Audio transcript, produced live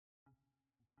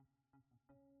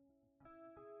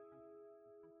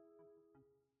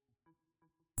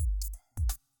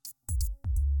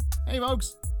Hey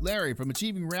folks, Larry from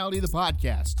Achieving Reality, the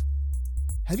podcast.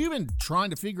 Have you been trying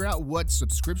to figure out what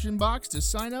subscription box to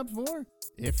sign up for?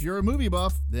 If you're a movie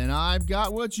buff, then I've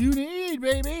got what you need,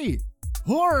 baby!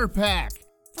 Horror Pack!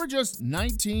 For just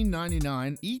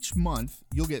 $19.99 each month,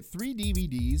 you'll get 3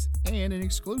 DVDs and an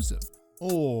exclusive.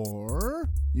 Or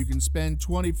you can spend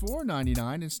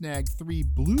 $24.99 and snag 3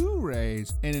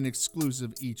 Blu-rays and an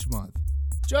exclusive each month.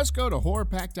 Just go to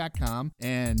horrorpack.com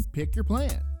and pick your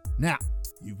plan. Now,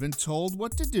 you've been told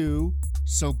what to do,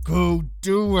 so go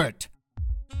do it.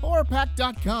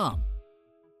 horrorpack.com.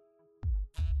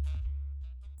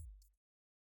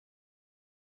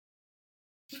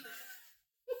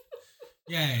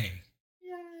 Yay.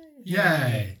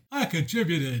 Yay. I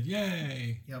contributed.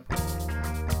 Yay. Yep.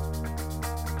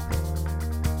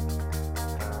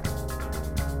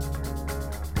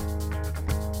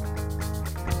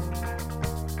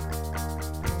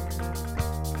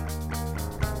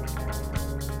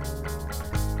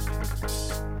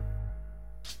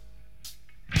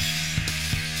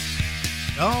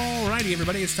 Alrighty,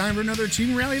 everybody, it's time for another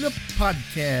Achieving Reality, the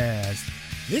podcast.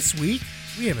 This week,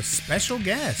 we have a special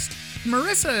guest.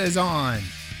 Marissa is on,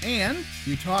 and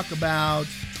we talk about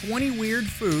 20 weird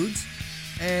foods,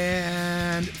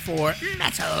 and for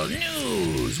metal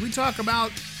news, we talk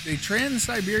about the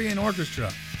Trans-Siberian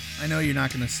Orchestra. I know you're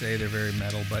not going to say they're very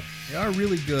metal, but they are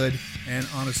really good, and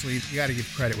honestly, you got to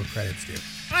give credit where credit's due.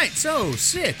 Alright, so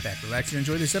sit back, relax, and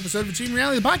enjoy this episode of Achieving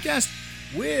Reality, the podcast.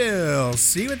 We'll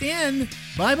see you at the end.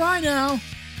 Bye-bye now.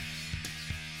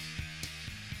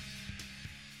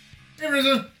 Hey,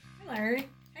 Marissa. Hi, Larry.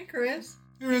 Hey, Chris.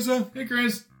 Hey, Marissa. Hey,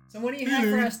 Chris. So what do you have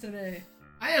for us today?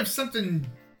 I have something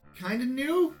kind of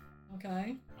new.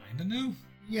 Okay. Kinda new.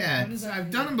 Yeah, What does that I've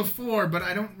mean? done them before, but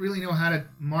I don't really know how to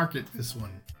market this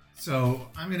one. So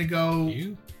I'm going to go...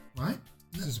 You? What?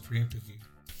 This is a preemptive you.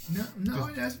 No,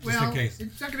 Just well, in case.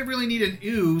 it's not going to really need an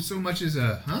ew so much as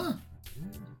a huh?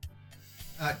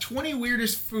 20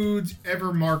 weirdest foods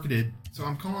ever marketed. So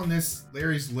I'm calling this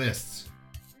Larry's Lists.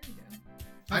 There you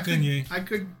go. Top 10 yay. I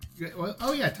could... Well,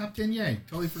 oh, yeah, top 10 yay.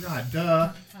 Totally forgot. Duh.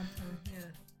 Top 10, yeah.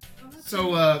 Oh, that's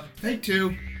So, take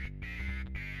 2.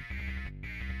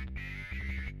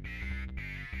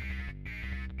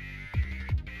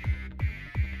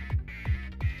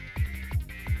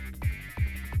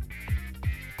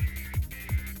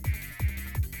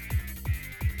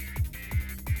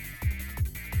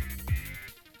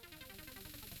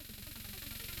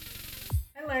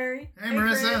 Hey, Larry. Hey,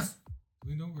 Marissa. Chris. Do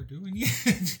we know what we're doing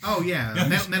yet? Oh, yeah,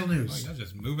 metal Oh, news. y'all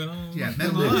just moving on. Yeah,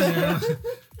 metal Moving news. on.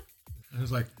 I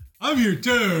was like, I'm here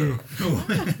too.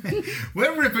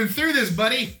 We're ripping through this,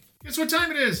 buddy. Guess what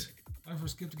time it is? I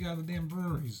first skipped to get out of the damn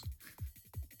breweries.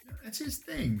 That's his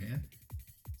thing, man.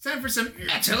 It's time for some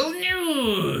metal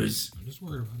news. I'm just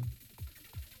worried about it.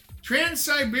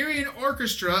 Trans-Siberian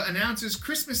Orchestra announces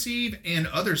Christmas Eve and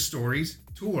Other Stories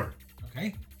tour.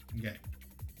 Okay. Okay.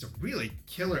 It's a really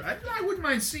killer. I wouldn't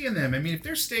mind seeing them. I mean, if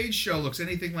their stage show looks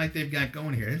anything like they've got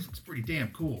going here, it looks pretty damn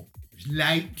cool. There's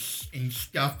lights and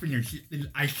stuff, and there's little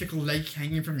icicle lights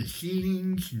hanging from the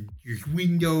ceilings, and there's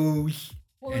windows.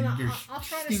 Well, then And there's I'll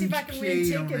try to see if I can win things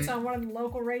tickets on it. on one of the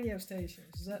local radio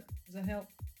stations. Does that help?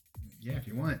 Yeah, if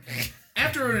you want.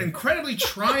 After an incredibly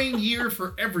trying year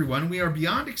for everyone, we are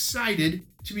beyond excited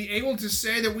to be able to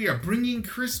say that we are bringing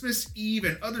Christmas Eve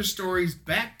and Other Stories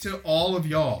back to all of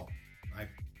y'all. I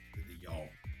the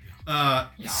y'all.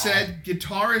 Said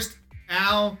guitarist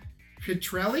Al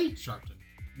Pitrelli. Sharpton.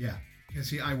 Yeah,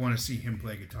 because I want to see him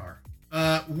play guitar.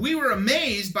 We were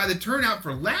amazed by the turnout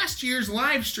for last year's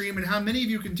live stream and how many of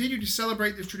you continue to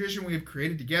celebrate this tradition we have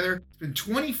created together. It's been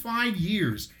 25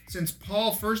 years since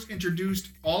Paul first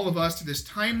introduced all of us to this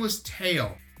timeless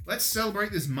tale. Let's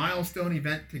celebrate this milestone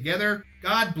event together.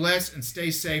 God bless and stay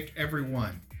safe,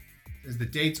 everyone. As the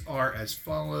dates are as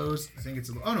follows. I think it's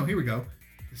oh no, here we go.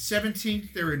 The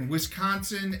 17th, they're in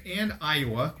Wisconsin and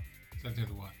Iowa 17th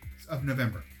of what? of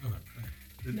November. Okay.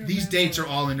 These dates are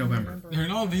all in November. They're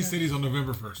in all these cities on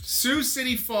November 1st. Sioux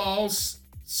City Falls,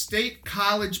 State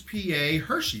College, PA,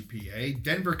 Hershey, PA,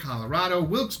 Denver, Colorado,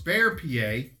 Wilkes-Barre, PA,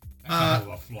 That's a hell of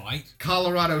a flight.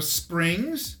 Colorado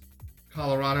Springs,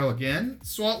 Colorado again,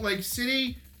 Salt Lake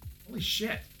City, holy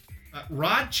shit,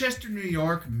 Rochester, New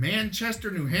York,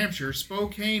 Manchester, New Hampshire,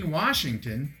 Spokane,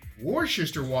 Washington,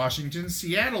 Worcester, Washington,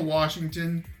 Seattle,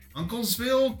 Washington,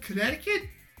 Unclesville, Connecticut,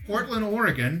 Portland,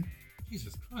 Oregon,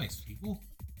 Jesus Christ, people.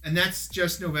 and that's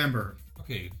just November.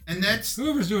 Okay. And that's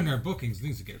Whoever's doing their bookings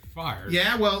needs to get fired.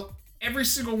 Yeah, well, every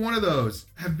single one of those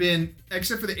have been,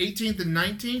 except for the 18th and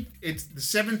 19th, it's the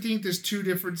 17th is 2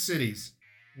 different cities.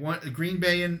 One, Green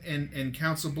Bay and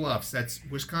Council Bluffs. That's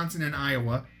Wisconsin and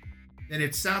Iowa. Then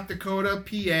it's South Dakota,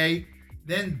 PA.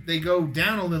 Then they go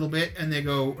down a little bit and they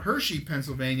go Hershey,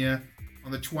 Pennsylvania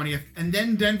on the 20th. And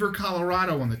then Denver,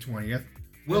 Colorado on the 20th.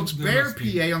 Wilkes-Barre,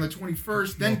 PA on the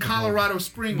 21st. Then Colorado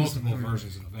Springs. Multiple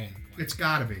versions of the van. It's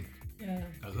got to be. Yeah.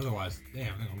 Because otherwise,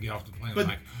 damn, they're going to get off the plane. But-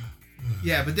 like,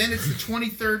 Yeah, but then it's the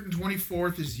 23rd and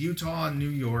 24th is Utah and New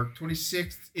York.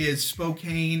 26th is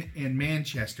Spokane and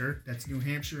Manchester. That's New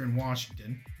Hampshire and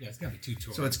Washington. yeah, it's got to be 2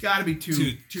 tours. So it's got to be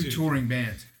two touring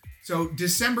bands. So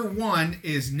December 1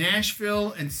 is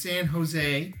Nashville and San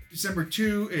Jose. December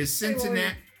 2 is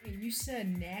Cincinnati. Wait, you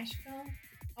said Nashville?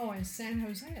 Oh, and San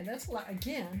Jose. That's a lot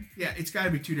again. Yeah, it's got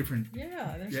to be two different.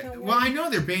 Yeah, there's Yeah. no way. Well, I know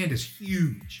their band is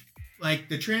huge. Like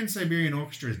the Trans-Siberian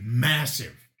Orchestra is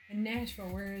massive. In Nashville,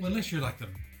 where is well, unless you're like the...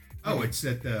 Oh, it's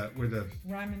at where the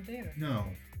Ryman Theater? no.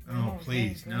 Oh, Oh,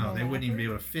 please, Grand no. Ole They wouldn't even Opry?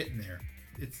 be able to fit in there.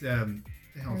 It's the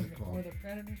hell is it Where called? the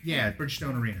Predators? Yeah,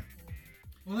 Bridgestone Arena.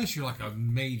 Well, unless you're like a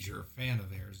major fan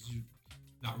of theirs, you're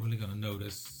not really going to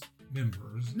notice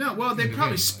members. No, well, they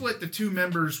probably individually. split the two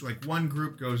members. Like one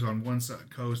group goes on one side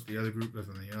coast, the other group goes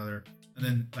on the other, and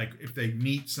then like if they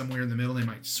meet somewhere in the middle, they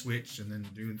might switch and then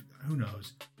do who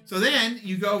knows. So then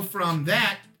you go from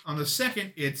that. On the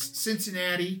 2nd, it's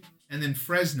Cincinnati and then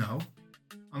Fresno.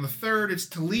 On the 3rd, it's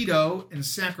Toledo and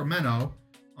Sacramento.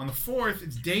 On the 4th,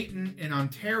 it's Dayton and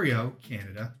Ontario,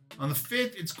 Canada. On the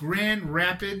 5th, it's Grand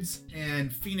Rapids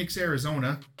and Phoenix,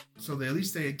 Arizona. So at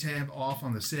least they have off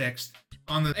on the 6th.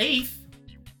 On the 8th,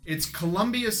 it's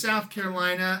Columbia, South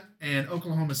Carolina and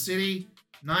Oklahoma City.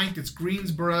 9th, it's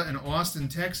Greensboro and Austin,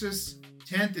 Texas.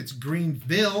 10th, it's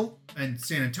Greenville and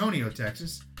San Antonio,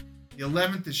 Texas. The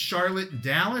 11th is Charlotte and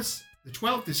Dallas. The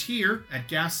 12th is here at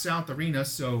Gas South Arena,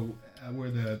 so where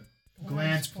the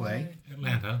Glads play.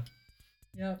 Atlanta,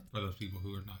 Yep. for those people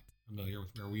who are not familiar with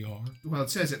where we are. Well, it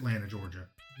says Atlanta, Georgia.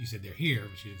 You said they're here,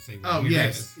 but you didn't say where Oh, here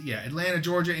yes. is. Yeah, Atlanta,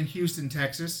 Georgia, and Houston,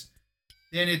 Texas.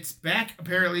 Then it's back,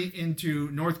 apparently, into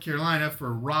North Carolina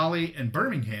for Raleigh and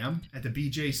Birmingham at the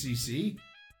BJCC.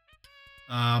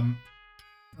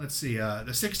 Let's see. The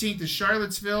 16th is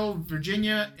Charlottesville,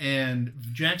 Virginia, and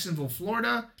Jacksonville,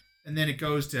 Florida. And then it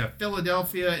goes to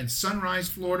Philadelphia and Sunrise,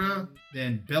 Florida.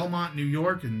 Then Belmont, New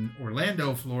York, and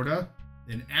Orlando, Florida.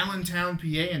 Then Allentown, PA,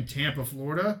 and Tampa,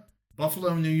 Florida.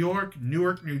 Buffalo, New York,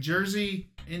 Newark, New Jersey,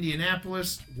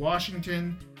 Indianapolis,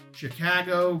 Washington,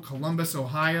 Chicago, Columbus,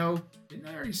 Ohio. Didn't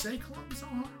I already say Columbus,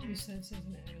 Ohio? You said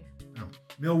Cincinnati. No.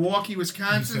 Milwaukee, You said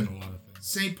Wisconsin. a lot of things.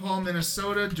 St. Paul,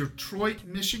 Minnesota, Detroit,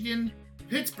 Michigan,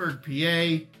 Pittsburgh,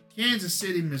 PA, Kansas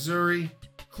City, Missouri,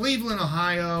 Cleveland,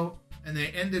 Ohio, and they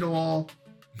end it all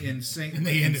in St.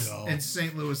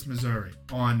 Louis, Missouri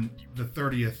on the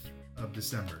 30th of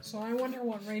December. So I wonder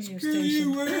what radio Screw station.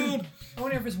 you, world! I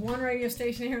wonder if it's one radio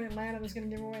station here in Atlanta that's going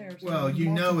to give away, or is it Well, you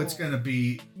know it's multiple? going to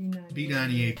be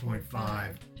B98.5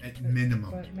 B98.5 at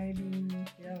minimum. But maybe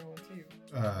the other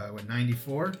one too.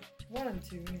 94? One of the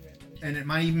two anyway. And it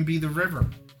might even be the river,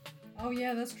 Oh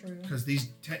yeah, that's true. because these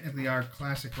technically are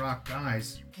classic rock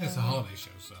guys. It's a holiday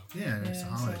show, so. Yeah, and it's a Yeah,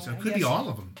 holiday, so so I it could be guess- all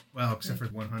of them. Well, except for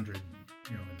 100,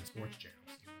 in the sports channels.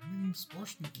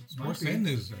 Sports be. and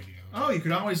news radio. Oh, you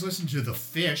could always listen to The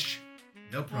Fish.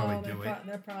 They'll probably oh, do it.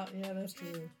 They're probably yeah, that's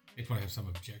true. They probably have some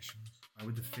objections. Why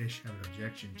would The Fish have an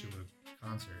objection to a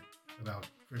concert about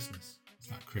Christmas?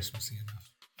 It's not Christmassy enough.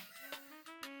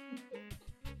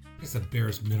 It's the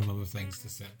barest minimum of things to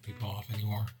set people off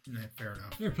anymore. Nah, fair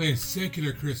enough. They're playing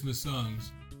secular Christmas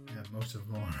songs. Yeah, most of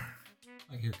them are.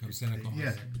 Like Here Comes Santa Claus.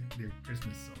 Yeah, they're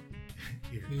Christmas songs.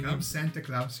 Here Yeah. comes Santa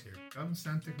Claus. Here comes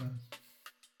Santa Claus.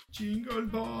 Jingle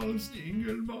balls,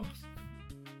 jingle balls.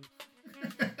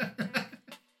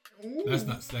 Ooh. That's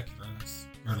not secular, that's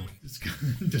early.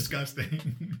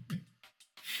 Disgusting.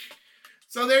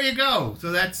 So there you go.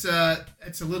 So that's a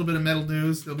little bit of metal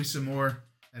news. There'll be some more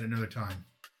at another time.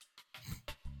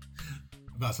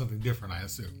 About something different, I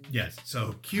assume. Yes.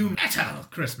 So cue Metal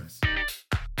Christmas.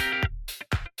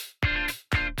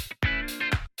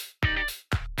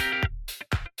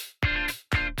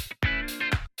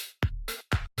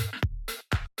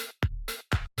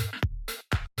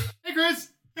 Hey Chris.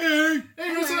 Hey!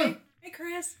 Hey, what's up? Hey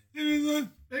Chris. It is a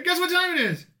Hey, guess what time it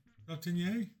is? top 10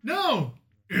 yay. No.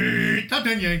 Top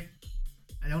 10 yay.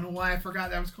 I don't know why I forgot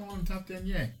that I was calling top 10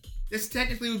 yay. This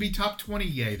technically would be top 20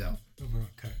 yay though. Oh, we're gonna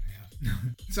cut it in half.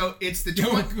 So it's the Go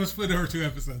 20, go split over 2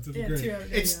 episodes. It'd be Yeah,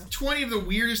 great. it's 20 of the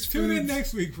weirdest Tune in foods.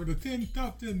 next week for the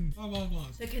top 10 blah blah blah.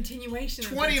 The continuation.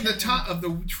 20 of the top of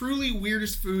the truly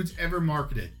weirdest foods ever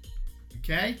marketed.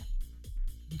 Okay?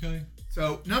 Okay.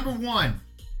 So, number 1,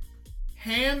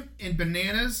 ham and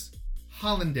bananas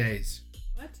hollandaise.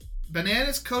 What?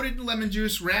 Bananas coated in lemon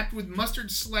juice, wrapped with mustard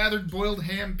slathered boiled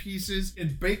ham pieces,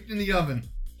 and baked in the oven.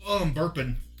 Oh, I'm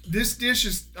burping. This dish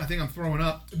is, I think I'm throwing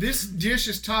up. This dish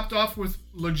is topped off with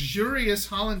luxurious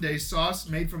hollandaise sauce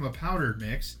made from a powdered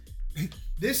mix.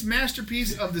 This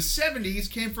masterpiece of the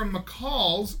 70s came from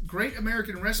McCall's Great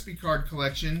American Recipe Card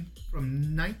Collection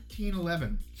from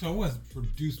 1911. So it wasn't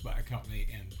produced by a company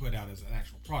and put out as an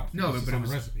actual product. No, It but it on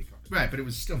was a recipe card. Right, but it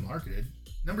was still marketed.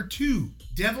 Number 2,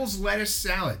 Devil's Lettuce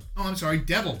Salad. Oh, I'm sorry,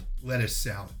 Deviled Lettuce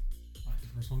Salad. Like the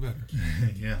first one better.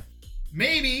 Yeah.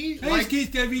 Maybe I just can't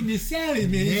stop eating this salad,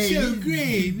 man. It's so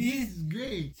great, man. It's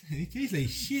great. It tastes like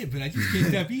shit, but I just can't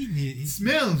stop eating it. It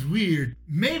smells weird.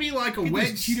 Maybe like a Get wedge.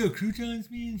 those Cheeto croutons,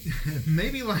 man.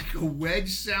 Maybe like a wedge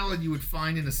salad you would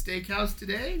find in a steakhouse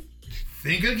today?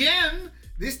 Think again!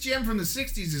 This gem from the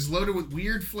 60s is loaded with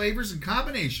weird flavors and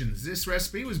combinations. This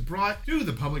recipe was brought to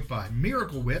the public by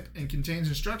Miracle Whip and contains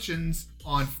instructions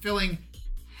on filling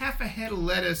half a head of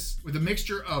lettuce with a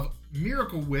mixture of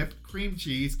Miracle Whip cream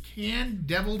cheese, canned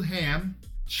deviled ham,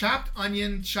 chopped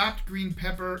onion, chopped green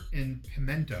pepper, and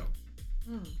pimento.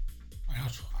 I'll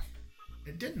try.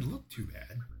 It didn't look too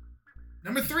bad.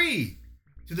 Number 3,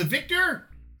 to the victor,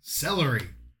 celery.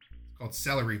 It's called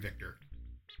Celery Victor.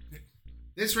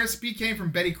 This recipe came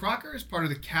from Betty Crocker as part of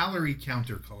the Calorie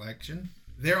Counter collection.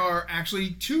 There are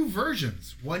actually 2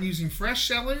 versions. One using fresh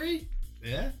celery.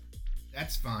 Yeah,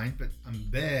 that's fine, but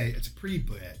it's pretty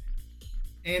bad.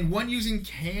 And one using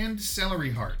canned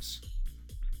celery hearts.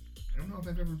 I don't know if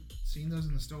I've ever seen those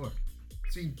in the store.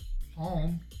 I've seen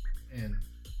palm and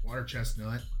water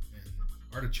chestnut and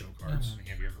artichoke hearts.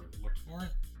 Have you ever looked for it?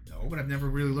 No, but I've never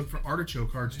really looked for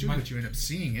artichoke hearts too, but you end up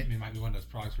seeing it. It might be one of those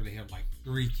products where they have like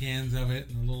 3 cans of it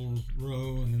in a little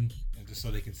row, and then just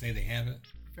so they can say they have it.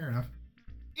 Fair enough.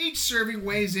 Each serving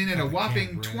weighs in at a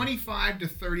whopping 25 to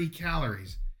 30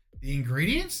 calories. The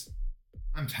ingredients?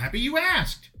 I'm happy you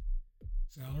asked.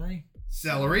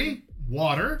 Celery,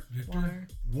 water, Victor.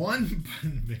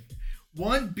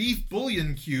 one beef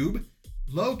bouillon cube,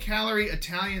 low-calorie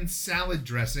Italian salad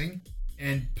dressing,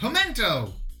 and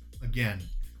pimento. Again.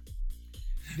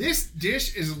 This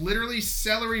dish is literally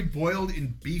celery boiled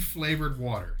in beef-flavored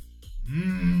water.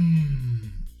 Mmm.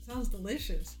 Sounds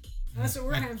delicious. That's what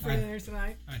we're having for dinner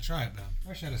tonight. I try it though.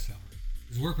 Fresh out of celery.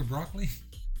 Does it work with broccoli?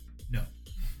 No.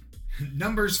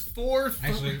 Numbers 4.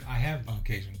 Actually, I have on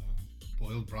occasion though.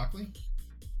 Boiled broccoli?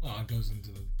 Well, it goes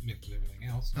into the mix with everything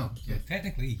else. Oh, so yeah.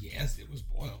 Technically, yes, it was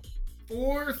boiled.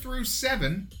 4 through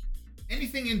 7.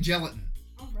 Anything in gelatin.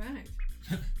 All right.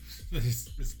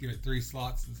 Let's give it 3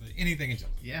 slots and say anything in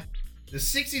gelatin. Yeah. The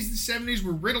 60s and 70s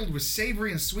were riddled with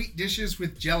savory and sweet dishes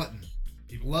with gelatin.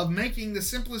 People love making the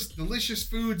simplest, delicious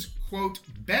foods, quote,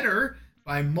 better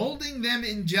by molding them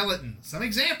in gelatin. Some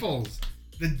examples.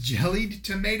 The jellied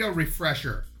tomato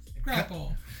refresher.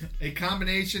 Grapple. A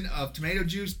combination of tomato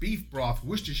juice, beef broth,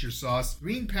 Worcestershire sauce,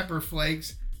 green pepper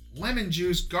flakes, lemon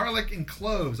juice, garlic, and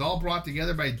cloves, all brought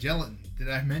together by gelatin. Did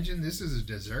I mention this is a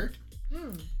dessert?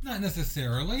 Not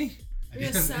necessarily.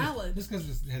 It's a salad. Just because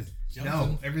it has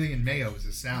gelatin. No, everything in mayo is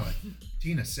a salad.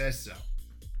 Tina says so.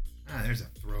 Ah, there's a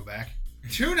throwback.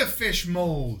 Tuna fish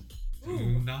mold.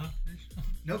 Tuna fish?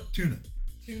 Nope, tuna.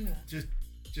 Tuna.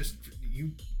 Just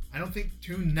you. I don't think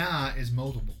tuna is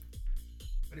moldable,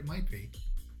 but it might be.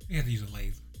 You have to use a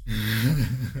lathe.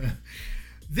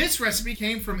 This recipe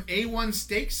came from A1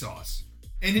 steak sauce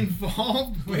and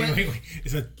involved. Wait.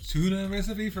 Is a tuna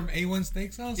recipe from A1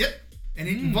 steak sauce? Yep. And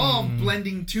it involved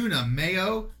blending tuna,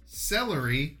 mayo,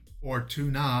 celery, or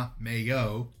tuna,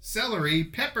 mayo, celery,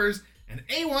 peppers, and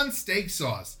A1 steak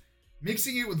sauce.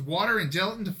 Mixing it with water and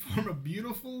gelatin to form a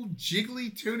beautiful,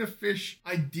 jiggly tuna fish,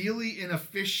 ideally in a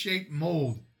fish-shaped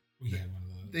mold. We had one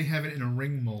of those. They have it in a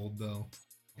ring mold, though.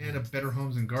 And a Better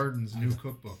Homes and Gardens new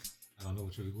cookbook. I don't know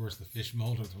which would be worse, the fish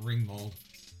mold or the ring mold.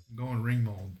 I'm going ring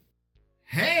mold.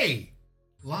 Hey!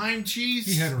 Lime cheese.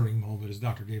 He had a ring mold, but his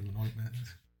doctor gave him an ointment.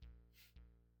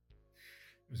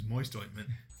 It was moist ointment.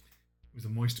 It was a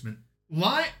moistment.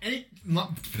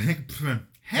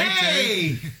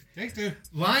 Hey! Take 2.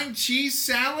 Lime cheese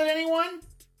salad, anyone?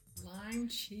 Lime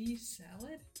cheese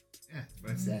salad? Yeah, that's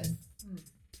what I said.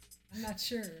 I'm not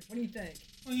sure. What do you think?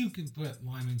 Well, you can put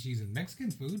lime and cheese in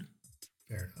Mexican food.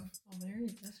 Fair enough. Oh, there you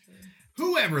go. That's true.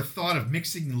 Whoever thought of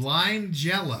mixing lime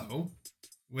jello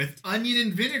with onion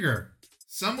and vinegar?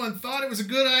 Someone thought it was a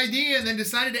good idea and then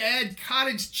decided to add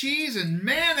cottage cheese and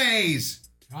mayonnaise.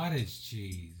 Cottage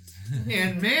cheese.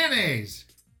 And mayonnaise.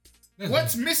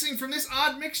 What's missing from this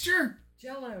odd mixture?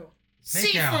 Jello.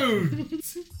 Seafood.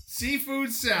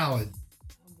 Seafood salad.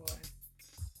 Oh, boy.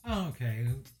 Oh, okay.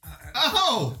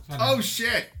 Oh,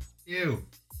 shit. Ew.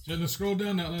 Shouldn't have scrolled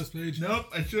down that last page. Nope,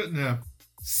 I shouldn't have.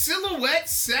 Silhouette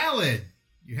salad.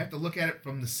 You have to look at it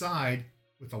from the side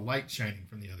with the light shining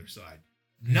from the other side.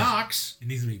 Knox. It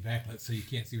needs to be backlit so you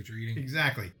can't see what you're eating.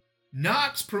 Exactly.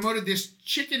 Knox promoted this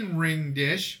chicken ring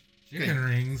dish. Chicken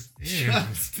rings. Ew.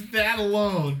 Just that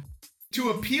alone. To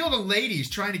appeal to ladies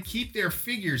trying to keep their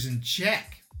figures in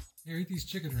check. Here, eat these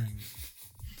chicken rings.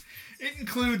 It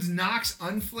includes Knox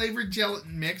unflavored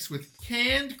gelatin mix with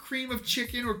canned cream of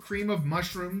chicken or cream of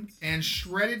mushroom and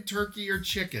shredded turkey or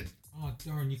chicken. Oh,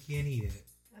 darn, you can't eat it.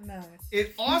 I know.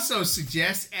 It also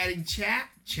suggests adding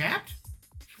chapped?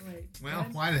 Wait. Well,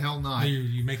 what? why the hell No, not?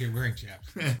 you make it wearing chaps.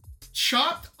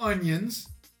 Chopped onions,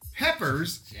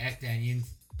 peppers, Jacked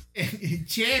onions.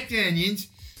 chopped onions,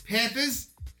 peppers,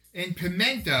 and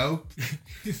pimento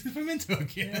It's the pimento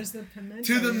again. There's the pimento.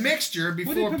 to the mixture What did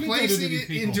before pimento do to placing these it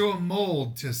people? into a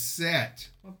mold to set.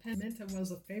 Well, pimento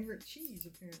was a favorite cheese,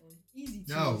 apparently. Easy cheese.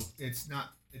 No, it's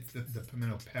not. It's the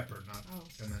pimento pepper, not Oh.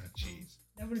 pimento cheese.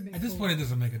 That would have been At this cool. point, it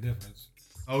doesn't make a difference.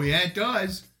 Oh, yeah, it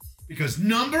does. Because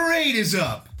number 8 is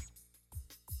up.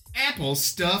 Apple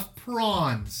stuffed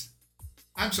prawns.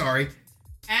 I'm sorry.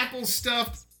 Apple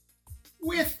stuffed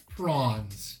with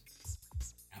prawns.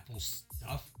 Apple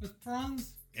stuffed with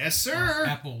prawns? Yes, Or sir.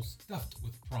 apple stuffed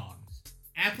with prawns.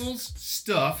 Apples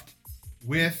stuffed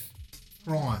with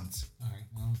prawns. All right,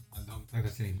 well, I don't think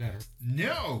that's any better.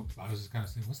 No. I was just kind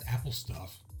of saying, what's apple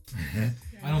stuff? Yeah.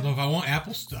 I don't know if I want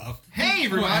apple stuff. Hey, I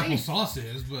know what everybody. apple sauce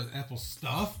is, but apple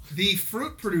stuff? The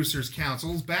Fruit Producers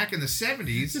Councils back in the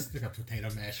 70s. Just stick a potato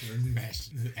masher and mash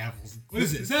the apples. What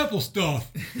is it? It's apple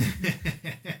stuff.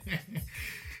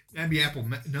 That'd be apple.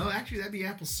 No, actually, that'd be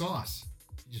apple sauce.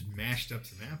 You just mashed up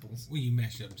some apples. Well, you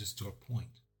mash it up just to a point.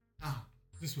 Ah.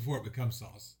 Just before it becomes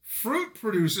sauce. Fruit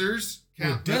Producers.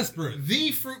 We're desperate.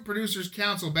 The Fruit Producers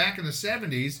Council back in the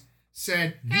 70s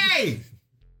said, hey,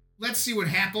 let's see what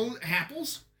happens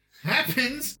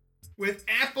with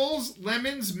apples,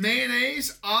 lemons,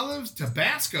 mayonnaise, olives,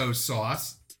 Tabasco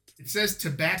sauce. It says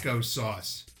tobacco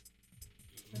sauce.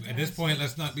 At this point,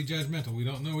 let's not be judgmental. We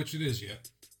don't know which it is yet.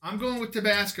 I'm going with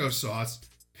Tabasco sauce.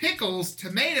 Pickles,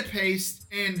 tomato paste,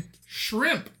 and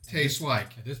shrimp taste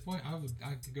like. At this point,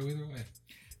 I could go either way.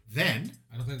 Then,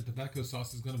 I don't think the tobacco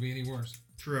sauce is going to be any worse.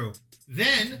 true.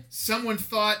 Then, someone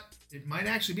thought it might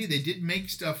actually be they did make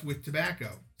stuff with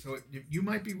tobacco. So you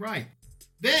might be right.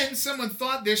 Then, someone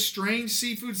thought this strange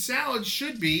seafood salad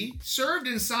should be served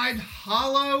inside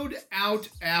hollowed out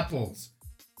apples.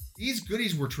 These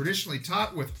goodies were traditionally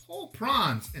topped with whole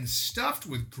prawns and stuffed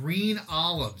with green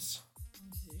olives.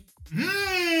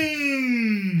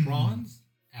 Mmm! Prawns,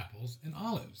 apples, and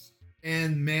olives.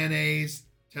 And mayonnaise,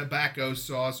 tobacco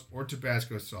sauce or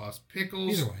Tabasco sauce,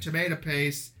 pickles, Either way. tomato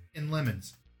paste, and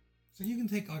lemons. So you can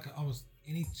take like almost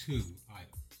any two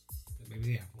items, maybe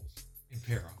the apples, and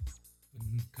pair them.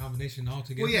 The combination all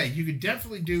together. Well, yeah, you could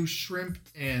definitely do shrimp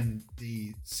and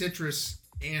the citrus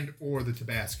and or the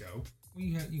Tabasco. Well,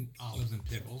 you have olives and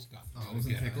pickles. Olives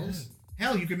and pickles.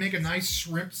 Hell, you could make a nice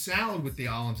shrimp salad with the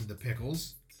olives and the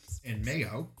pickles and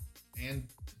mayo and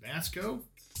Tabasco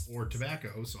or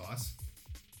tobacco sauce.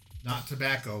 Not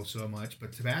tobacco so much,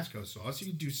 but Tabasco sauce. You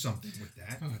could do something with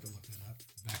that. I'll have to look that up.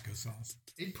 Tobacco sauce.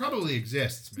 It probably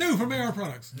exists. New from AR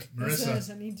Products. It Marissa, says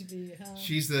I need to be.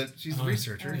 she's the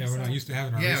researcher. Yeah, we're not used to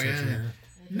having our Yeah, researcher yeah, yeah. here.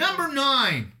 Number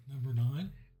 9. Number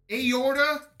 9.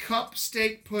 Aorta cup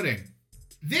steak pudding.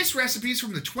 This recipe is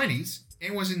from the 20s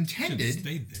and was Should have intended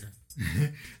stayed there.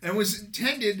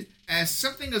 as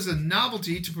something as a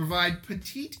novelty to provide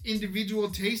petite individual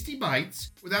tasty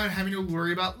bites without having to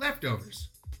worry about leftovers.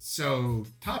 So,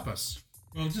 tapas.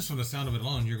 Well, just from the sound of it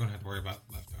alone, you're going to have to worry about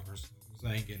leftovers. So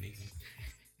I ain't getting eaten.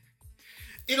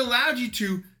 It allowed you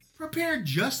to prepare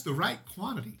just the right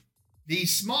quantity. The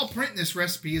small print in this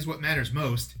recipe is what matters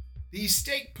most. These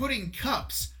steak pudding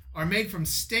cups are made from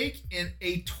steak and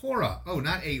aorta. Oh,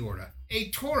 not aorta.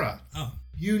 Aorta. Oh,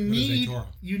 You What is need aorta?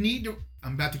 you need to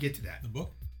I'm about to get to that. the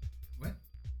book? What?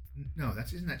 No,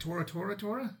 isn't that Torah?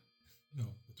 No,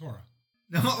 the Torah.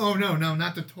 No, oh no,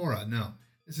 not the Torah. No.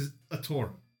 This is a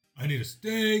Torah. I need a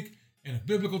steak and a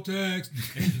biblical text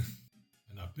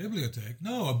and a bibliothèque.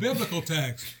 No, a biblical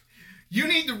text. You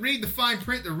need to read the fine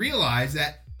print to realize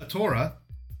that a Torah,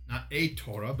 not a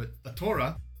Torah, but a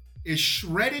Torah, is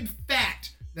shredded fat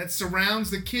that surrounds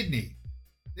the kidney.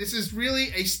 This is really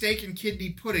a steak and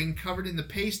kidney pudding covered in the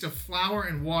paste of flour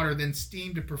and water, then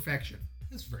steamed to perfection.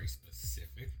 That's very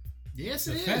specific. Yes,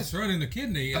 The it fat is. surrounding the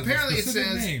kidney is Apparently, a it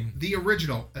specific says name. the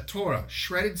original, a Torah,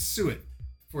 shredded suet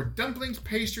for dumplings,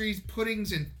 pastries,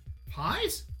 puddings, and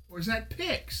pies? Or is that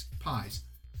pigs? Pies.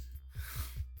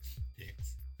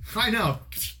 Pigs. I know.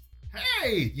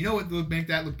 Hey, you know what would make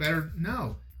that look better?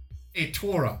 No. A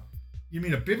Torah. You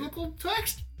mean a biblical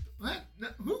text? What? No.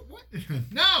 Who? What?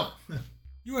 No.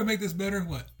 You want to make this better?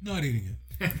 What? Not eating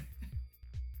it.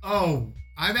 Oh,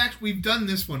 we've done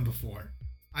this one before.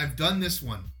 I've done this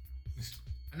one.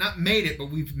 I've not made it, but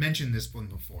we've mentioned this one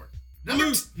before.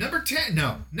 Number 10.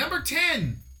 No, number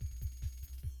 10.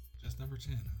 Just number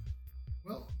 10.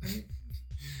 Well,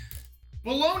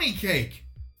 bologna cake.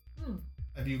 Hmm.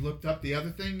 Have you looked up the other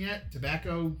thing yet?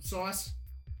 Tobacco sauce?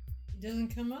 It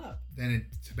doesn't come up. Then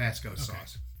it's Tabasco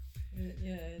sauce.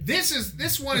 Yeah. This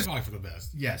one It's is probably for the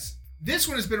best. yes. This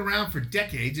one has been around for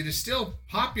decades. It is still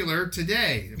popular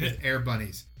today with air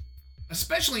bunnies,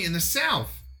 especially in the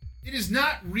South. It is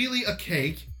not really a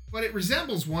cake, but it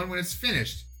resembles one when it's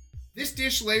finished. This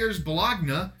dish layers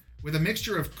bologna with a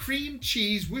mixture of cream,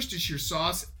 cheese, Worcestershire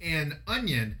sauce, and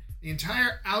onion. The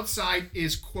entire outside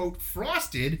is, quote,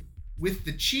 frosted with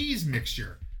the cheese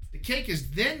mixture. The cake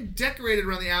is then decorated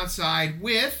around the outside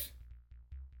with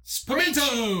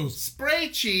Pimentos! spray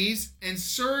cheese and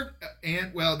served,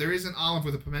 and well, there is an olive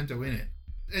with a pimento in it,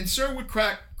 and served with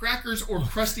crackers or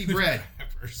crusty bread.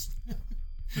 Crappers.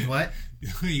 What?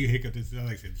 You hiccuped it,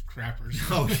 like it's crappers.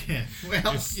 Oh yeah.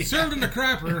 Well, It's yeah. served in a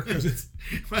crapper. 'Cause it's,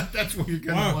 Well, that's what you're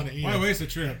gonna want to eat. why waste a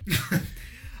trip?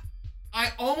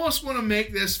 I almost want to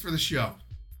make this for the show.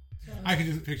 I can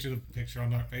just picture the picture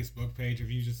on our Facebook page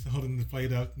of you just holding the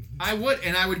plate up. I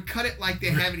would cut it like they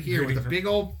have it here with a big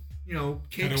old,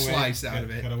 cake Cut a wedge- slice out of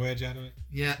cut it. a wedge out of it.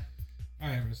 Yeah. All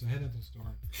right, so head to the store.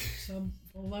 So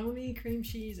bologna, cream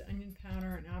cheese, onion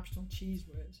powder, and optional cheese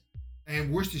whiz.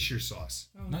 And Worcestershire sauce.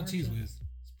 Oh, Not where's cheese the- whiz,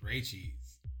 spray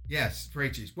cheese. Yes, spray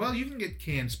cheese. Well, you can get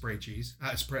canned spray cheese.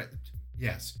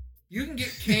 Yes. You can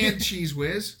get canned Cheese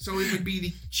Whiz, so it would be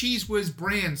the Cheese Whiz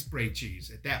brand spray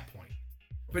cheese at that point.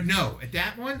 But no, at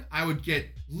that one, I would get,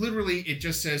 literally, it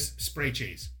just says spray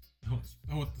cheese.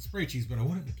 I want the spray cheese, but I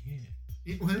want it in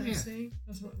a can. Well, yeah. See?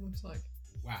 That's what it looks like.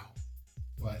 Wow.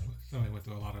 What? Somebody went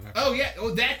through a lot of effort. Oh, yeah.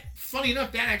 Oh, funny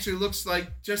enough, that actually looks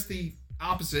like just the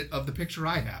opposite of the picture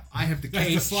I have. I have the That's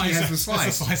cake, the slice. she has the That's slice.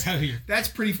 the slice out of here. That's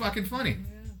pretty fucking funny.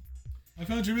 Yeah. I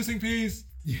found your missing piece.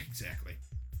 Yeah, exactly.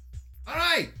 All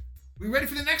right. We ready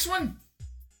for the next one?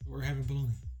 We're having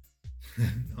bologna.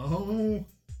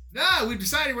 No, we've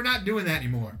decided we're not doing that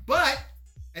anymore. But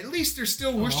at least there's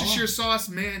still Worcestershire sauce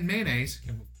mayonnaise.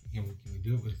 Can we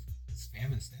do it with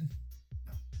Spam instead?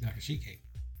 No. Like a sheet cake.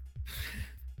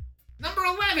 Number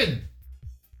 11.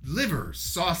 Liver,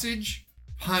 sausage,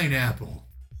 pineapple.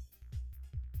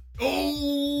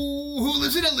 Oh, who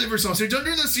lives in a liver sausage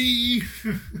under the sea?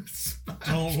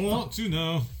 Don't want to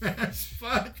know.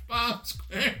 SpongeBob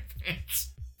SquarePants.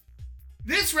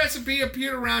 This recipe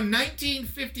appeared around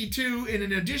 1952 in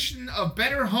an edition of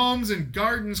Better Homes and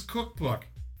Gardens cookbook.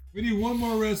 We need one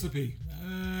more recipe.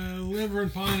 Liver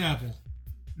and pineapple.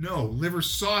 No, liver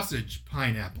sausage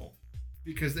pineapple.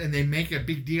 And they make a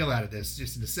big deal out of this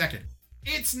just in a second.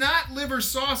 It's not liver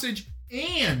sausage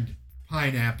and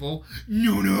pineapple.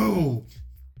 No.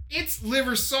 It's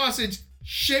liver sausage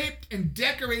shaped and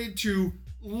decorated to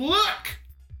look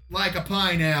like a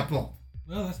pineapple.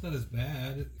 Well, that's not as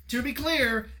bad. To be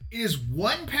clear, it is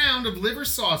 1 pound of liver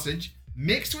sausage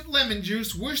mixed with lemon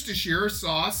juice, Worcestershire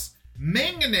sauce,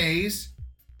 mayonnaise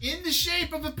in the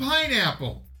shape of a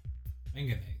pineapple.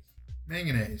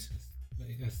 Mayonnaise.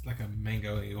 It's like a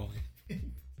mango aioli.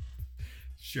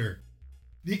 Sure.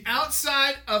 The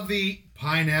outside of the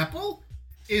pineapple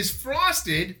is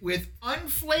frosted with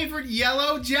unflavored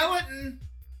yellow gelatin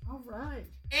All right.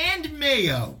 and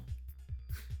mayo.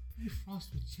 You frost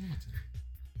with gelatin.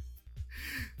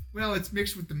 Well, it's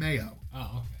mixed with the mayo.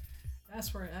 Oh, okay.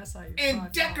 That's how you And fry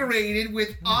decorated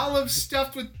with olives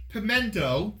stuffed with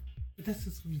pimento. But that's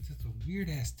just gonna be such a weird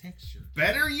ass texture.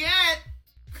 Better yet,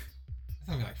 That's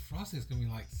gonna be like frosting. It's gonna be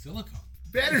like silicone.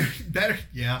 better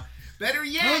yet,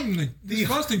 The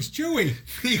frosting's chewy.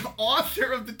 the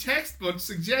author of the textbook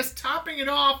suggests topping it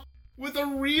off with a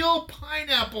real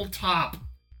pineapple top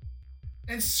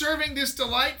and serving this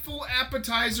delightful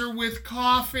appetizer with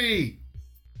coffee.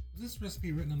 Was this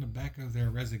recipe written on the back of their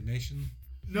resignation?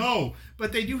 No,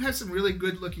 but they do have some really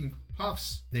good-looking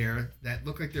puffs there that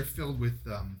look like they're filled with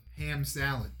ham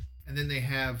salad. And then they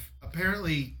have,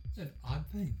 apparently, It's an odd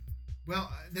thing. well,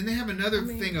 then they have another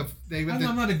thing of... I'm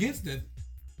not against it.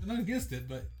 I'm not against it,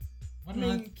 but why I don't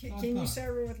mean, can you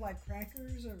serve it with like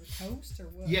crackers or toast or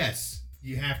what? Yes,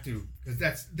 you have to,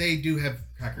 because they do have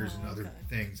crackers and other okay.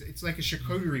 things. It's like a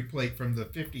charcuterie plate from the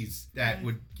 50s that Okay.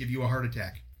 would give you a heart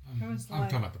attack. I'm It's talking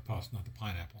like- about the puffs, not the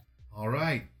pineapple. All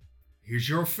right, here's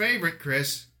your favorite,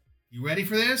 Chris. You ready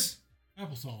for this?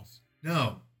 Applesauce.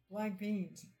 No. Black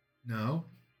beans. No.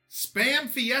 Spam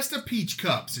Fiesta Peach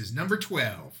Cups is number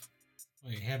 12.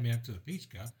 Well, you had me up to the peach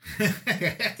cup.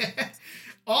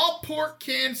 All pork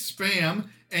canned Spam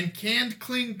and canned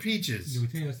cling peaches. Did we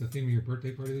tell you that's the theme of your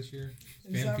birthday party this year?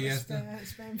 Is Spam that Fiesta?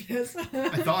 Spam Fiesta.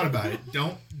 I thought about it.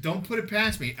 Don't put it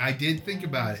past me. I did think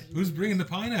about it. Who's bringing the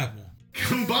pineapple?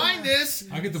 Combine this.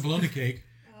 I get the bologna cake.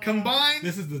 Combine.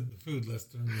 This is the food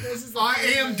list. This is the I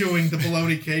food am list. doing the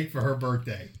bologna cake for her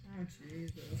birthday. Oh,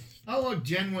 Jesus. Oh, look,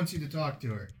 Jen wants you to talk to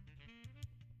her.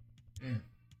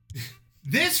 Yeah.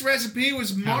 This recipe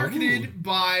was marketed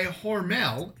by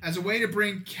Hormel as a way to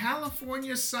bring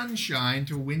California sunshine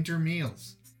to winter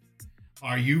meals.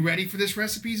 Are you ready for this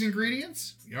recipe's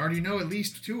ingredients? We already know at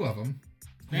least 2 of them.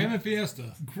 Spam and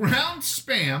Fiesta. Ground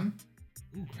spam,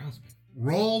 Ooh, ground spam.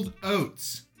 rolled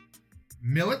oats,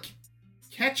 milk,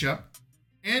 ketchup,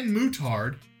 and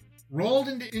moutarde rolled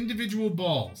into individual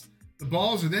balls. The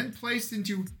balls are then placed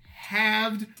into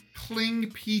halved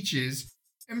cling peaches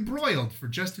and broiled for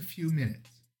just a few minutes.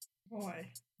 Boy.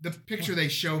 The picture they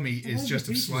show me What is did just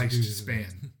the of peaches sliced do to them?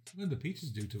 spam. What did the peaches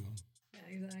do to them? Yeah,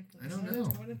 exactly. I don't What know.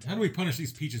 what did How do we punish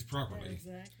these peaches Yeah, properly?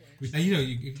 exactly. Now, you know,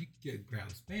 if you get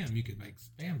ground spam, you could make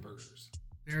spam burgers.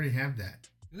 They already have that.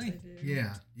 Do They they? do.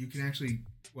 Yeah, you can actually,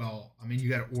 well, I mean, you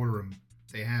got to order them.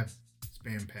 They have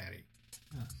spam patty.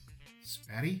 Huh.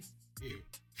 Spatty? Ew.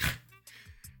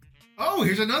 Oh,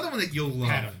 here's another one that you'll love.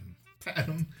 Pat 'em. Pat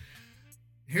 'em.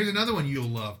 Here's another one you'll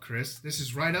love, Chris. This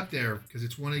is right up there because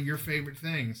it's one of your favorite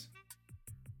things.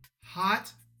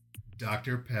 Hot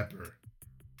Dr. Pepper.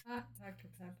 Hot Dr.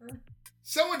 Pepper.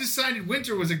 Someone decided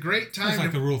winter was a great time That's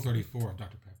like to... the Rule 34 of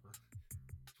Dr. Pepper.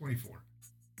 24.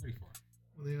 34.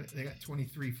 Well, they got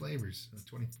 23 flavors. So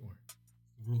 24.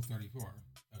 The Rule 34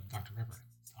 of Dr. Pepper.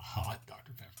 It's a hot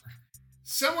Dr. Pepper.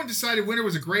 Someone decided winter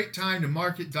was a great time to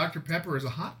market Dr. Pepper as a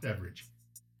hot beverage.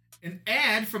 An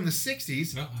ad from the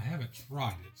 60s... Well, I haven't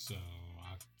tried it, so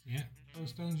I can't throw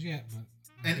stones yet,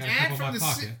 but An got a ad, couple in from my the,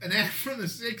 pocket. an ad from the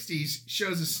 60s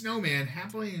shows a snowman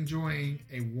happily enjoying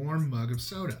a warm mug of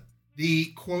soda. The,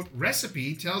 quote,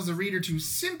 recipe tells the reader to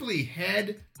simply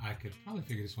head I could probably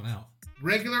figure this one out.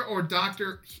 regular or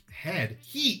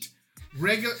heat,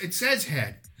 regular, it says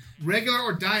head, regular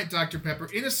or diet Dr. Pepper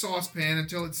in a saucepan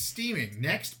until it's steaming.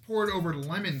 Next, pour it over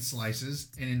lemon slices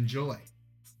and enjoy.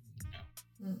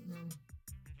 No. Mm-mm.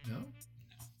 No? No.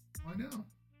 Why no?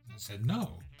 I said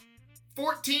no.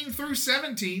 14 through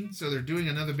 17, so they're doing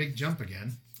another big jump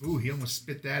again. Ooh, he almost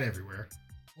spit that everywhere.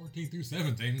 14 through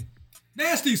 17.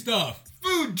 Nasty stuff.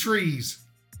 Food trees.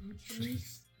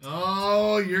 Jeez.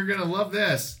 Oh, you're going to love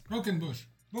this. Crokenbush.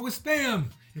 What was spam?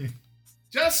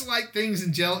 Just like things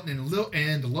in gelatin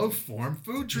and loaf form,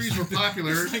 food trees were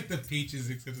popular. It's like the peaches,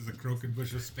 except it's a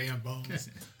Crokenbush of spam bones.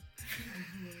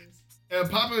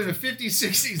 Popular in the 50s,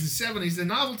 60s, and 70s. The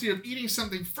novelty of eating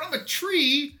something from a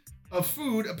tree of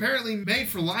food apparently made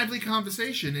for lively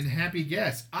conversation and happy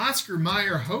guests. Oscar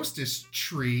Mayer Hostess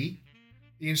Tree.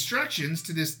 The instructions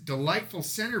to this delightful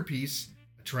centerpiece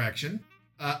attraction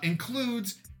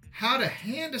includes how to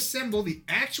hand assemble the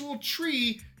actual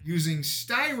tree using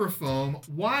styrofoam,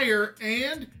 wire,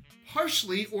 and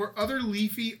parsley or other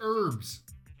leafy herbs.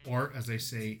 Or, as they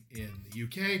say in the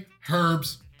UK,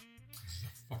 herbs. There's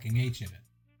a fucking H in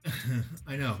it.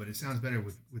 I know, but it sounds better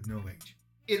with no H.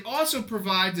 It also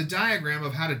provides a diagram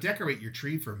of how to decorate your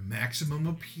tree for maximum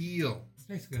appeal. It's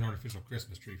basically an artificial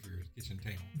Christmas tree for your kitchen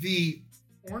table. The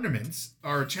ornaments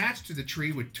are attached to the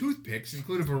tree with toothpicks,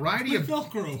 include a variety With of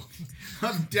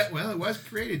Velcro. well, it was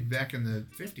created back in the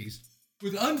 50s.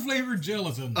 With unflavored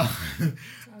gelatin.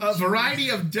 A variety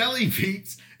of deli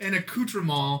meats and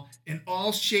accoutrements in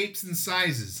all shapes and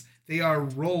sizes. They are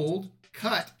rolled,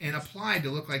 cut, and applied to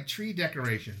look like tree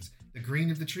decorations. The green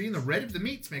of the tree and the red of the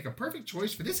meats make a perfect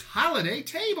choice for this holiday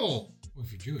table. Well,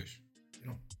 if you're Jewish. They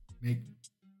don't make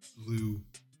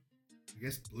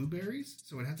blueberries?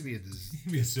 So it'd have to be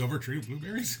Maybe a silver tree with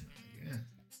blueberries. yeah,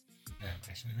 That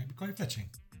actually might be quite fetching.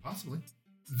 possibly.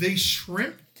 The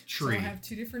shrimp So tree. I have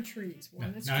 2 different trees.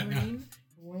 One that's No, no. green,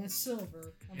 one that's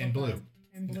silver. And blue.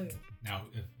 And blue. Now,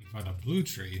 if you find a blue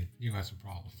tree, you have some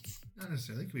problems. Not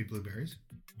necessarily. It could be blueberries.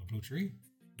 A blue tree?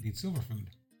 You need silver food.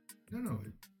 No.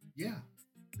 Yeah.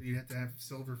 So you'd have to have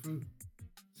silver food.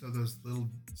 So those little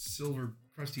silver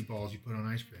crusty balls you put on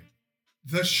ice cream.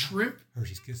 The shrimp.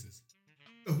 Hershey's Kisses.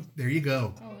 Oh, there you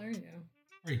go. Oh, there you go.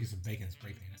 Or you get some bacon and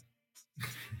spray paint it.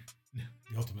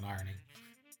 The ultimate irony.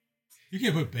 You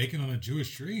can't put bacon on a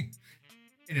Jewish tree,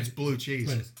 And it's blue cheese.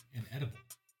 but it's inedible.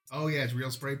 Oh, yeah. It's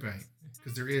real spray paint.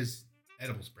 Because there is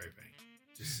edible spray paint.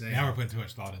 Just saying. Now we're putting too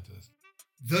much thought into this.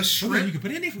 The Well, then shrimp. you could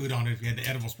put any food on it if you had the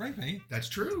edible spray paint. That's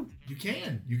true. You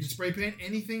can. You can spray paint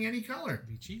anything, any color. It'd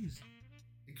be cheese.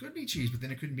 It could be cheese, but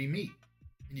then it couldn't be meat.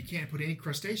 And you can't put any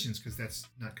crustaceans because that's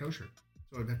not kosher.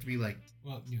 So it'd have to be like,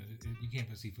 Well, you can't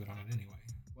put seafood on it anyway.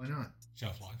 why not?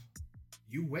 Shelf life.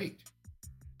 You wait.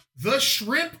 The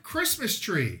Shrimp Christmas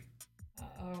Tree.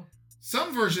 Uh-oh.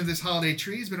 Some version of this holiday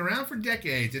tree has been around for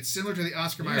decades. It's similar to the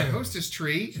Oscar Mayer Yeah. Hostess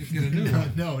tree. Should get a new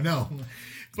one. No.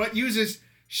 But uses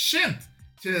shrimp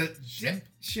to... Shrimp?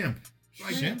 Shrimp.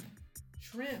 Like, Shrimp?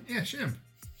 Shrimp. Yeah, shrimp.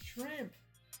 Shrimp.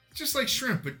 Just like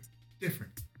shrimp, but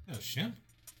different. No, shrimp?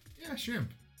 Yeah,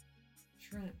 shrimp.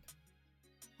 Shrimp.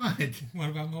 What? What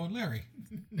about Mo and Larry?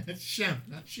 That's shrimp,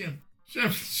 not shrimp.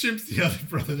 Shimp's the other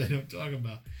brother they don't talk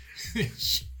about.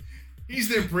 He's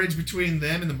their bridge between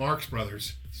them and the Marx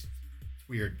Brothers. It's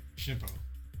weird. Shimpo.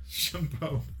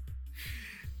 Shimpo.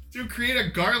 To create a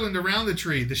garland around the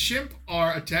tree, the shimp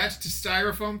are attached to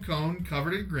styrofoam cone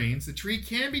covered in greens. The tree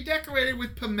can be decorated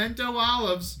with pimento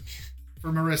olives,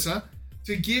 for Marissa,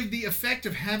 to give the effect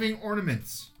of having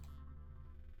ornaments.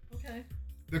 Okay.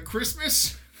 The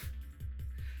Christmas...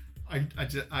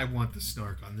 I want the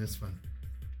snark on this one.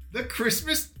 The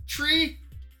Christmas tree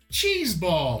cheese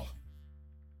ball.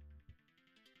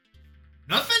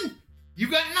 Nothing? You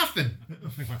got nothing. I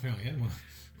think my family had one.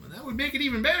 Well, that would make it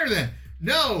even better then.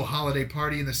 No holiday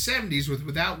party in the 70s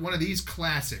without one of these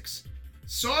classics.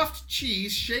 Soft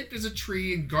cheese shaped as a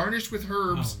tree and garnished with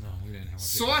herbs, Oh, no, we didn't have one.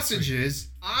 sausages,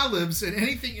 olives, and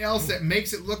anything else that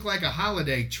makes it look like a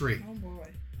holiday tree. Oh boy.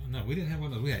 Oh, no, we didn't have one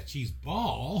of those. We had cheese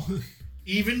ball.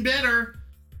 Even better,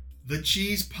 the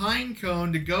cheese pine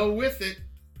cone to go with it.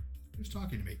 Who's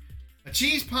talking to me? A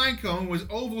cheese pine cone was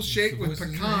oval shaped with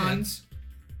voices in pecans.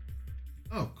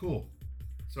 Oh, cool.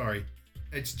 Sorry.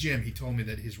 It's Jim. He told me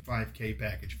that his 5K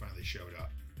package finally showed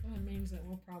up. Well, that means that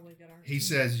we'll probably get ours. He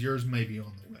soon. says yours may be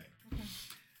on the way. Okay.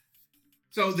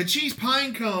 So the cheese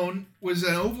pine cone was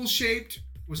oval shaped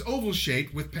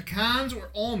with pecans or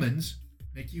almonds,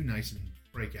 make you nice and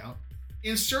break out,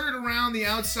 inserted around the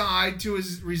outside to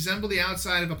resemble the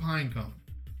outside of a pine cone.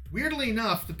 Weirdly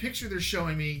enough, the picture they're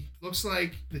showing me looks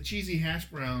like the cheesy hash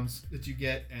browns that you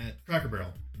get at Cracker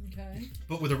Barrel, Okay.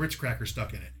 but with a Ritz cracker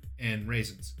stuck in it and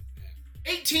raisins.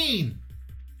 18.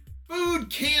 Food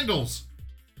candles.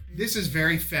 This is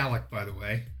very phallic, by the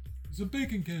way. It's a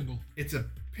bacon candle. It's a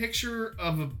picture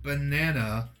of a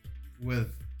banana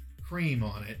with cream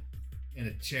on it and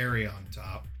a cherry on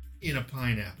top in a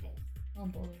pineapple. Oh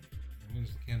boy. When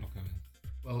does the candle come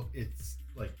in? Well, it's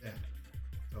like that.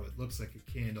 So it looks like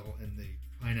a candle, and the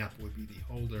pineapple would be the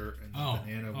holder, and the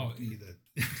banana would be the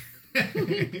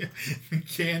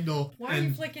candle. Why are you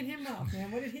And flicking him off,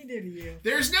 man? What did he do to you?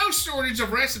 there's no shortage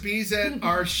of recipes that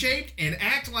are shaped and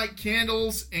act like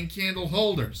candles and candle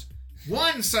holders.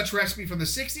 One such recipe from the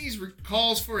 60s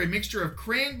calls for a mixture of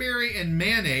cranberry and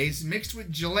mayonnaise mixed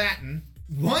with gelatin.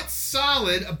 Once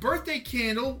solid, a birthday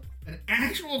candle, an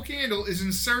actual candle, is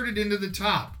inserted into the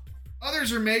top.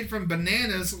 Others are made from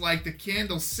bananas like the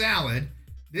candle salad.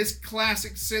 This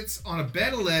classic sits on a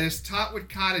bed of lettuce topped with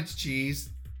cottage cheese.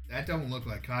 That don't look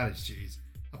like cottage cheese.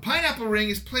 A pineapple ring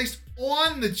is placed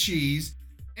on the cheese,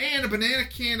 and a banana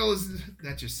candle is...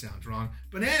 That just sounds wrong.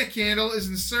 Banana candle is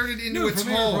inserted into its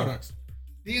hole. Products.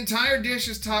 The entire dish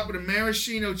is topped with a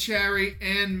maraschino cherry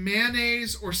and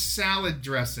mayonnaise or salad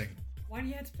dressing Why do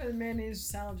you have to put a mayonnaise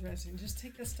salad dressing? Just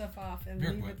take the stuff off and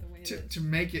leave it the way it is. to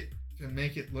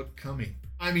make it look cummy.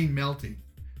 I mean melty.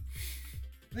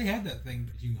 They had that thing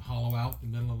that you can hollow out the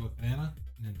middle of a banana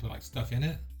and then put like stuff in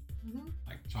it, Mm-hmm.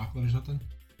 like chocolate or something.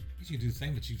 I guess you can do the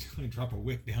same, but you only drop a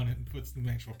wick down it and put some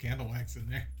actual candle wax in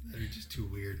there. They're just too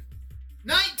weird.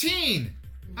 19.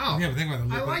 Oh, Yeah, but think about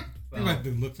the look. Think well, about the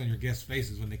looks on your guests'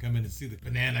 faces when they come in and see the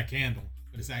banana candle,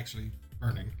 but it's actually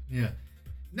burning. yeah.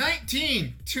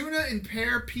 19. Tuna and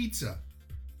pear pizza.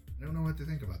 I don't know what to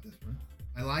think about this one.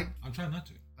 I'm trying not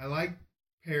to. I like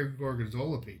pear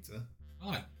gorgonzola pizza. I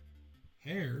like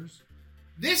pears.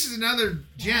 This is another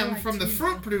gem like from the tuna.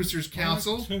 Fruit Producers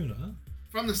Council. I like tuna.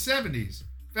 From the 70s.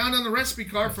 Found on the recipe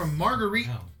card from Marguerite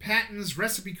Wow. Patton's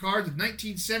recipe cards of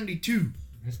 1972.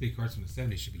 Recipe cards from the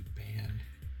 70s should be banned.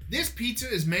 This pizza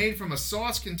is made from a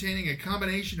sauce containing a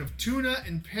combination of tuna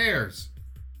and pears.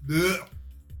 Blech.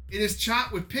 It is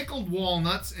chopped with pickled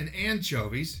walnuts and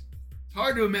anchovies. It's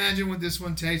hard to imagine what this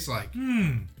one tastes like.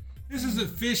 This isn't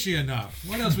fishy enough.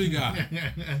 What else we got?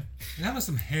 And how about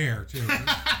some hair, too?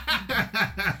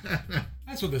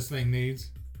 That's what this thing needs.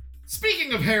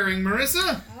 Speaking of herring,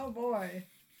 Marissa, Oh boy.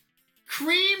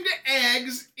 creamed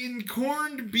eggs in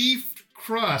corned beef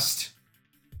crust.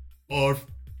 Or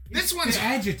this one's the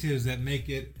adjectives that make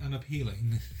it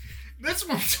unappealing. this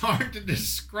one's hard to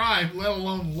describe, let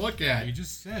alone look at. You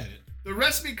just said it. The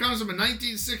recipe comes from a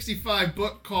 1965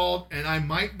 book called, and I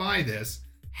might buy this,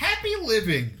 Happy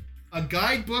Living, a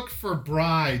guidebook for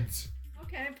brides.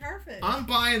 Okay, perfect. I'm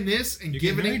buying this and You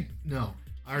giving getting it. No,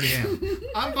 I already am.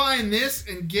 I'm buying this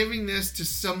and giving this to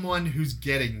someone who's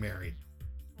getting married.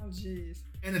 Oh, jeez.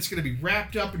 And it's going to be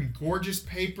wrapped up in gorgeous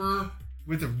paper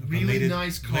with a really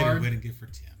nice card. Wedding gift for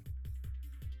Tim.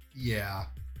 Yeah.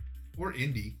 Or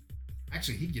Indy.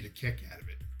 Actually, he'd get a kick out of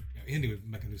it. Yeah, Indy would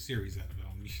make a new series out of it.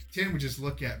 Tim would just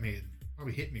look at me and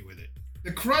probably hit me with it.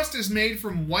 The crust is made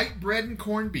from white bread and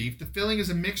corned beef. The filling is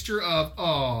a mixture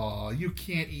of, you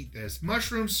can't eat this,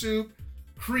 mushroom soup,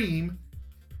 cream,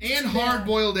 and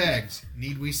hard-boiled eggs.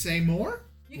 Need we say more?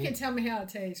 You can tell me how it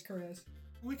tastes, Chris.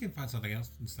 We can find something else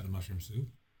instead of mushroom soup.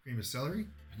 Cream of celery?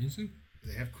 Onion soup?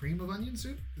 Do they have cream of onion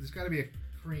soup? There's got to be a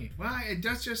cream. Well, it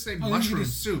does just say mushroom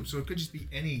soup, so it could just be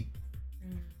any...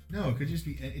 No, it could just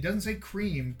be... It doesn't say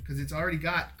cream because it's already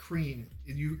got cream.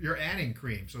 You're adding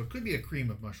cream, so it could be a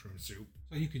cream of mushroom soup.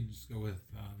 So you can just go with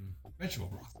vegetable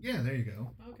broth. Yeah, there you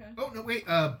go. Okay. Oh, no, wait.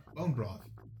 Bone broth,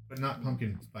 but not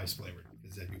pumpkin spice flavored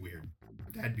because that'd be weird.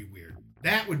 That'd be weird.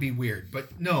 That would be weird.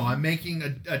 But no, I'm making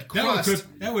a crust.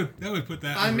 That would put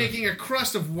that... I'm making a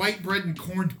crust of white bread and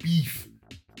corned beef.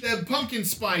 The pumpkin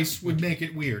spice would make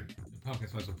it weird. Pumpkin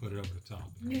spice will put it over the top.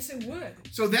 Yes, it would.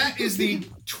 So that is the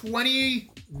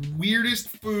 20 weirdest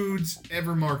foods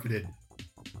ever marketed.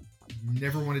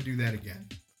 Never want to do that again.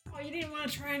 Oh, you didn't want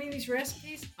to try any of these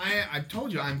recipes? I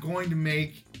told you I'm going to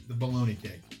make the bologna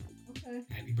cake. Okay.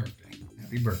 Happy birthday.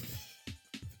 Happy birthday.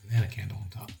 Banana candle on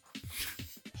top.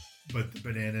 But the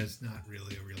banana is not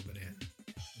really a real banana.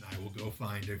 And I will go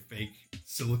find a fake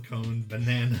silicone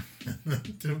banana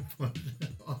to put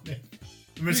on it.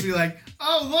 I'm just be like,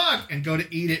 oh, look, and go to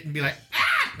eat it and be like,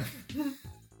 ah!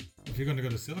 If you're going to go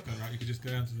to silicone route, you could just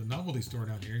go down to the novelty store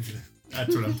down here and get it.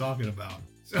 That's what I'm talking about.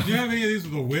 So, Do you have any of these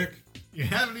with a wick? You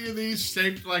have any of these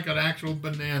shaped like an actual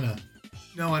banana?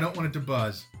 No, I don't want it to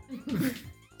buzz.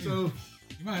 So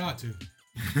you might ought to.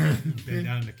 Bend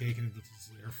down in the cake and it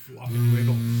gets there fluff and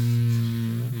wiggle.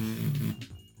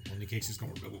 When the cake's just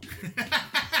going to wiggle.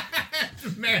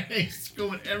 The mayonnaise is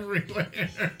going everywhere.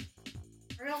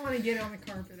 I don't want to get it on the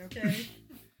carpet, okay?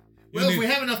 Well, if we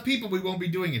have enough people, we won't be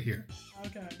doing it here.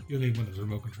 Okay. You'll need one of those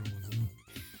remote control ones, though.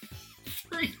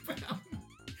 3 pounds.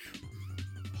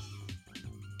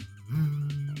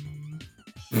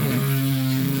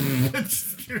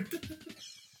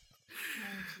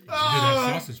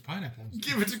 That sausage pineapple.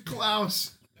 Give it to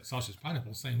Klaus. That sausage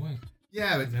pineapple, same way.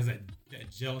 Yeah, but It has that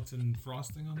gelatin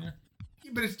frosting on there.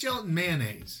 but it's gelatin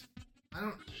mayonnaise. I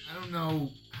don't know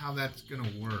how that's gonna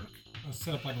work. It's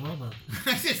set up like rubber.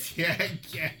 Yeah, I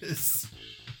guess.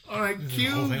 All right, The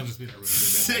cue whole thing will just be that really good.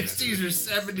 60s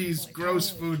or 70s gross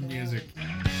food music.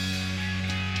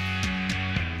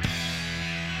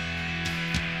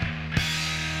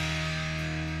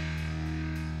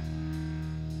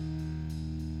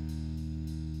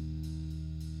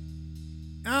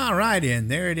 All right, and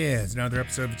there it is. Another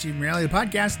episode of Achieving Reality, the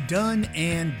podcast, done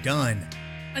and done.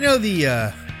 I know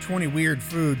the 20 weird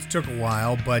foods took a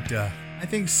while, but I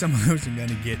think some of those are going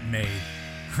to get made.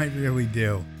 I really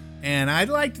do. And I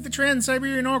liked the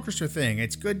Trans-Siberian Orchestra thing.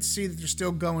 It's good to see that they're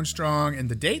still going strong, and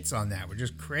the dates on that were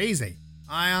just crazy.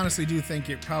 I honestly do think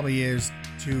it probably is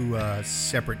two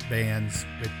separate bands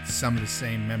with some of the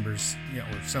same members,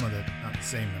 or some of the, not the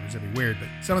same members, that'd be weird, but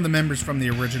some of the members from the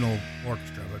original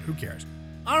orchestra, but who cares?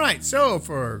 All right, so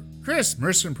for Chris,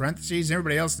 Marissa in parentheses, and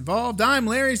everybody else involved, I'm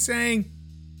Larry saying,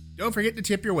 don't forget to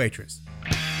tip your waitress.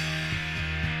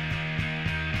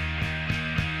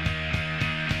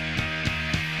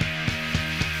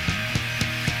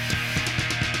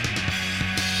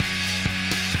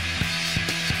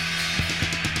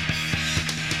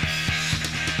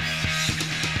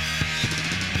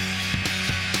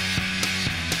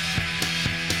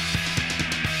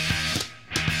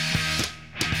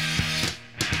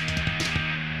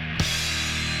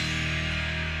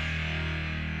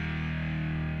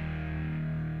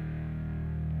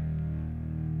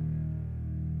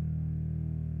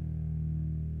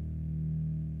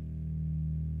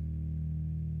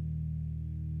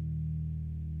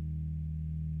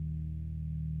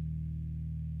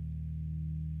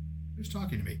 Who's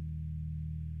talking to me?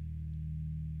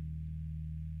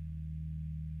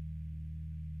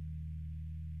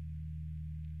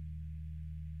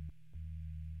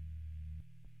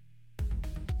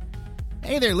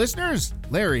 Hey there, listeners.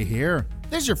 Larry here. If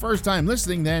this is your first time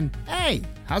listening, then hey,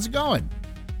 how's it going?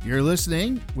 If you're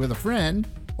listening with a friend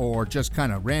or just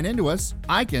kind of ran into us,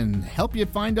 I can help you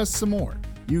find us some more.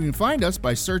 You can find us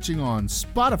by searching on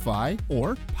Spotify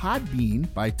or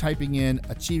Podbean by typing in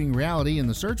Achieving Reality in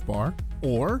the search bar,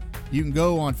 or you can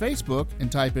go on Facebook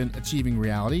and type in Achieving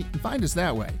Reality and find us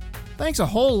that way. Thanks a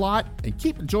whole lot and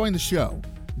keep enjoying the show.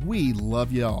 We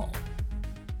love you all.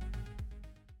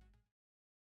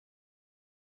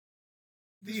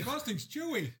 This frosting's chewy.